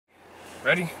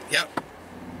Ready? Yep.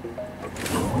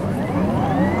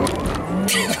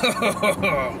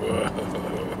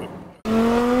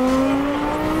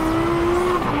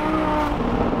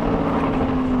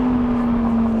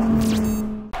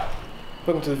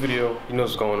 Welcome to the video. You know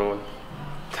what's going on.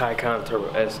 Taycan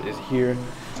Turbo S is here.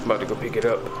 I'm about to go pick it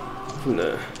up from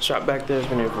the shop back there. It's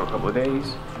been here for a couple of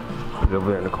days. It's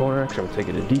over there in the corner. Actually, I'm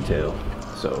taking it to detail.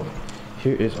 So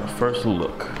here is our first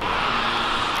look.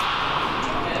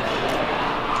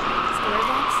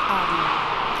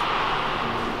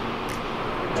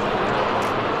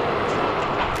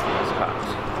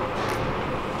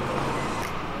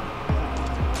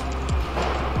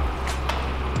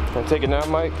 Can I take it now,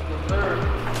 Mike? Yes, sir.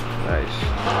 Nice.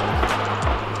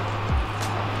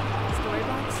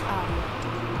 Storybox audio.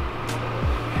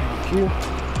 Thank you.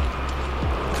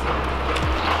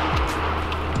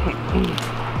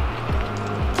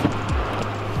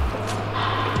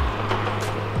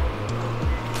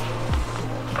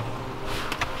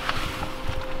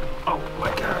 Oh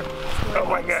my god. Oh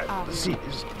my god. The seat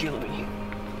is killing me.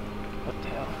 What the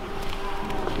hell?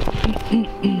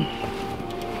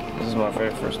 This is my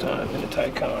very first time in a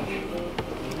Taycan.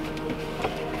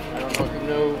 I don't know if you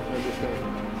know, I'm just going to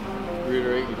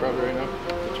reiterate, you probably already know,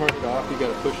 to turn it off, you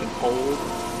got to push and hold.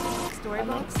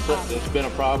 Storybox It's been a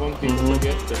problem, people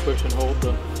forget to push and hold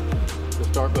the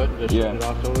start button, just turn it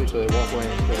off totally so they walk away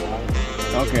and stay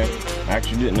alive. Okay, I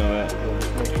actually didn't know that.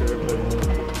 Just make sure everybody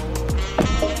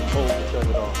hold to shut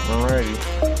it off. Alrighty.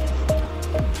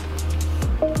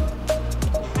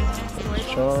 Let's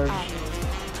charge.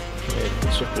 Okay,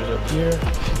 the shifter's up here.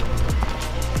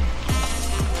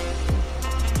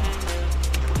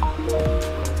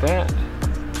 That.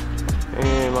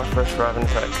 And my first driving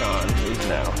Taycan is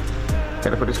now.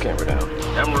 Gotta put this camera down.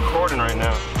 I'm recording right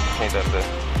now. Change that to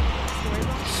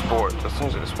Sport. Let's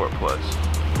change it to Sport Plus.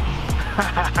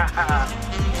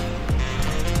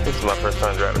 This is my first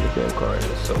time driving the damn car and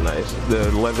it's so nice.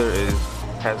 The leather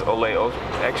has Oleo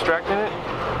extract in it.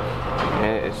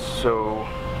 And it's so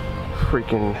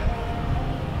freaking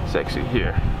sexy.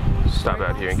 Here, stop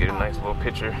out here and get a nice little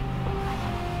picture.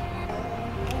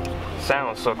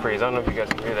 Sounds so crazy. I don't know if you guys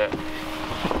can hear that. Look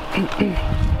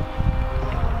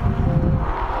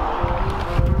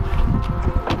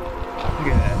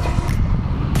at that.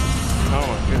 Oh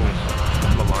my goodness.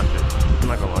 I'm gonna launch it. I'm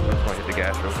not gonna launch it. I'm just gonna hit the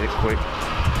gas real quick.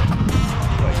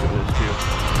 Like this too.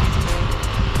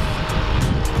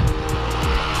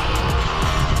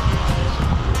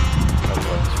 I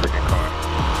love this freaking car.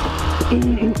 I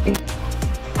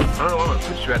don't know why I'm gonna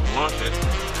put you at to launch it.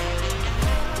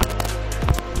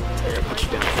 I gotta put you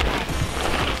down.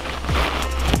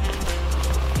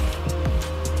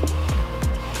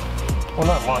 Well,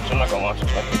 not launch, I'm not gonna launch it,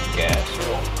 I'm gonna hit the gas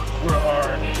real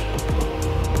hard.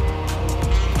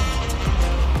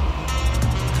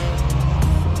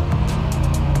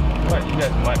 Alright, you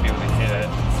guys might be able to hear that.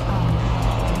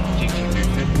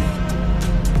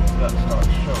 GT350. About to start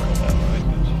the show right now,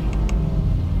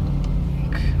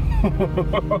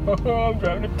 I'm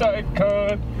driving a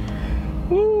Taycan.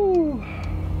 Woo!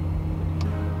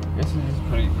 This is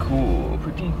pretty cool.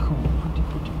 Pretty cool.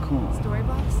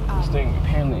 Storybox This thing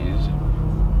apparently is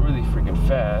really freaking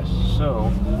fast. So,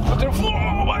 what the?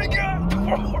 Oh my god!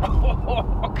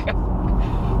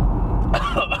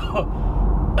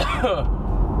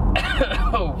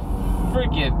 Oh,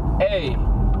 freaking A!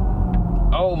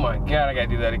 Oh my god! I gotta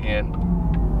do that again.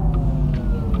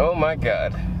 Oh my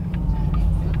god!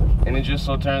 And it just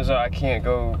so turns out I can't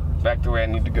go back the way I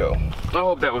need to go. I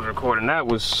hope that was recording. That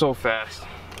was so fast.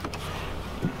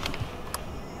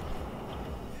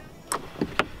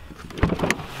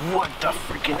 What the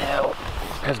freaking hell?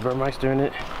 Has Burmeister in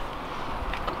it?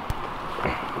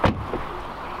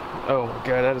 Oh my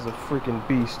god, that is a freaking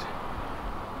beast.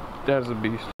 That is a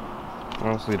beast.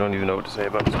 Honestly, I don't even know what to say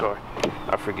about this car.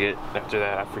 I forget. After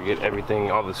that, I forget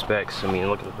everything, all the specs. I mean,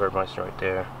 look at the Burmeister right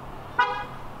there.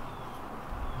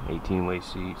 18-way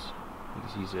seats. You can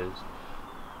see it says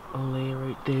Olay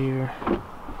right there.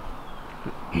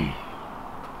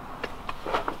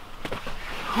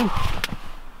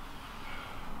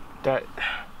 That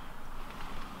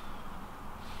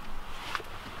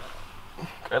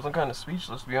guys, I'm kind of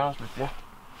speechless to be honest with you.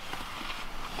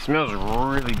 It smells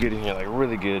really good in here, like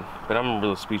really good. But I'm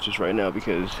really speechless right now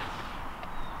because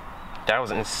that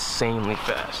was insanely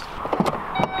fast.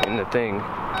 And the thing,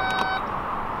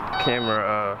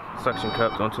 camera suction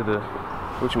cups onto the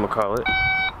whatchamacallit.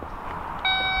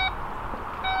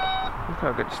 Look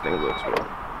how good this thing looks, bro.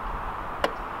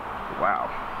 Wow,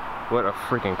 what a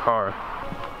freaking car.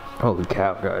 Holy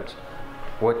cow, guys.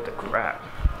 What the crap?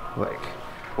 Like,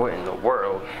 what in the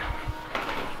world?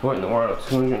 What in the world?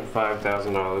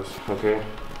 $205,000. Okay.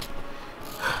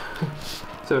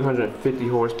 750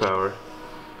 horsepower.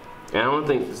 And I don't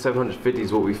think 750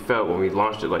 is what we felt when we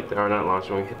launched it like that, or not launched,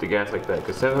 when we hit the gas like that,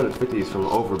 because 750 is from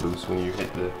overboost when you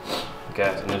hit the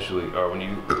gas initially, or when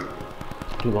you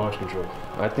do launch control.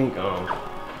 I think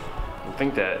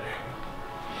that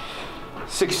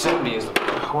 670 is the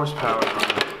horsepower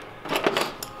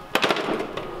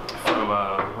from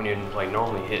when you're like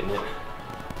normally hitting it.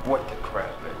 What the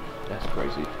crap, man? That's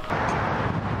crazy.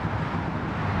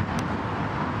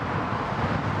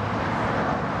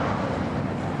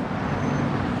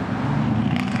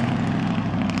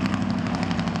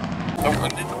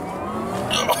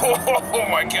 Oh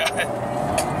my god.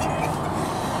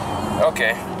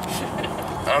 Okay.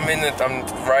 I'm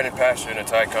riding past you in a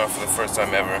Taycan for the first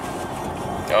time ever.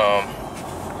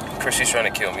 Chrissy's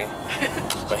trying to kill me.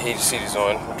 My heated seat is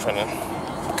on, trying to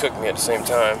cook me at the same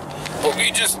time. But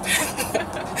we just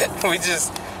we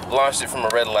just launched it from a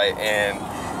red light and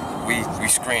we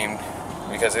screamed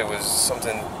because it was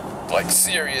something like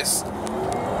serious.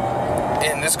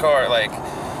 In this car, like,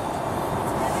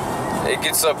 it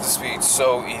gets up to speed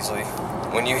so easily.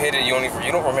 When you hit it, you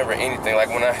don't remember anything. Like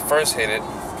when I first hit it,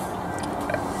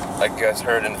 like you guys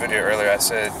heard in the video earlier, I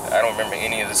said I don't remember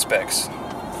any of the specs.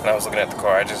 And I was looking at the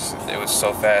car, it was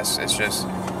so fast, it's just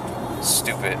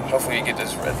stupid. Hopefully you get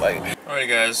this red light. Alright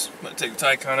guys, I'm gonna take the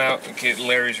Taycan out and get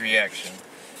Larry's reaction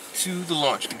to the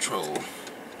launch control.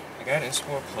 I got it in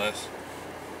Sport Plus.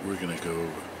 We're gonna go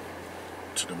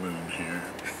to the moon here.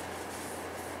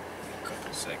 A couple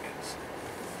of seconds.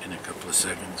 In a couple of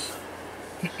seconds.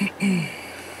 We're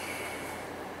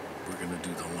gonna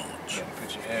do the launch. Yeah,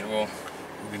 put your head well.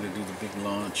 We're gonna do the big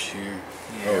launch here.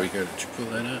 Yeah. Oh, did you pull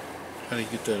that out? How do you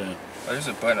get that out? Oh, there's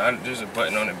a button. There's a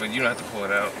button on it, but you don't have to pull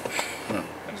it out. Huh.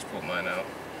 I just pulled mine out.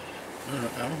 I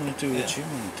don't want to do what you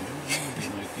want to do. I want to be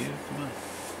like you. Come on.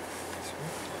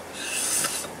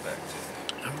 Let's go back to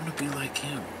I want to be like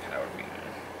him. power meter.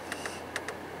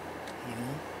 You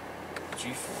know?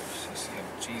 G-force. Let's see how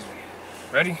much G's we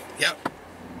have. Ready? Yep.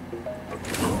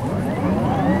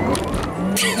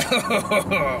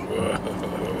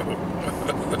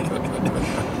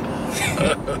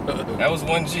 That was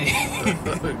 1 G.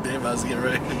 Damn, I was getting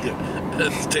ready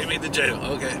to take me to jail.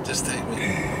 Okay, just take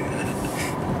me.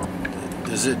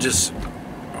 Does it just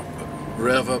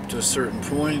rev up to a certain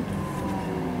point,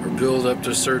 or build up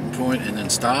to a certain point and then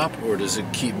stop, or does it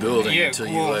keep building until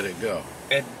you let it go?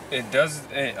 It does.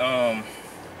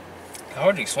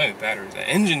 Hard to explain with batteries. The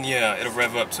engine, yeah, it'll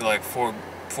rev up to like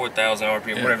 4,000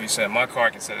 RPM, Yeah. whatever you said. My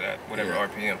car can set it at whatever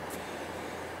RPM.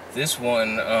 This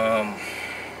one,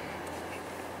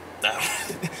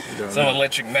 some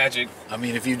electric magic. I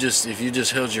mean, if you just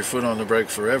held your foot on the brake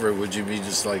forever, would you be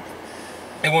just like?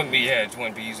 It wouldn't be. Yeah, it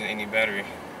wouldn't be using any battery.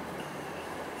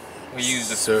 We use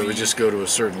the. So it would just go to a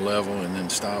certain level and then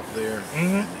stop there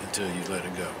until you let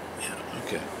it go. Yeah.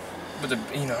 Okay. But I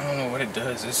don't know what it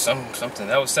does. It's something.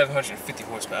 That was 750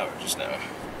 horsepower just now.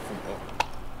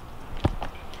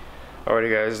 Alrighty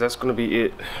guys, that's gonna be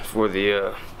it for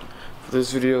the for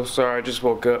this video. Sorry, I just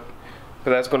woke up.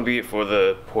 But that's gonna be it for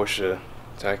the Porsche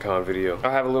Taycan video. I'll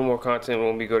have a little more content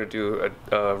when we go to do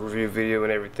a review video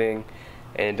and everything.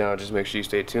 And just make sure you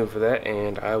stay tuned for that,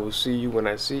 and I will see you when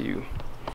I see you.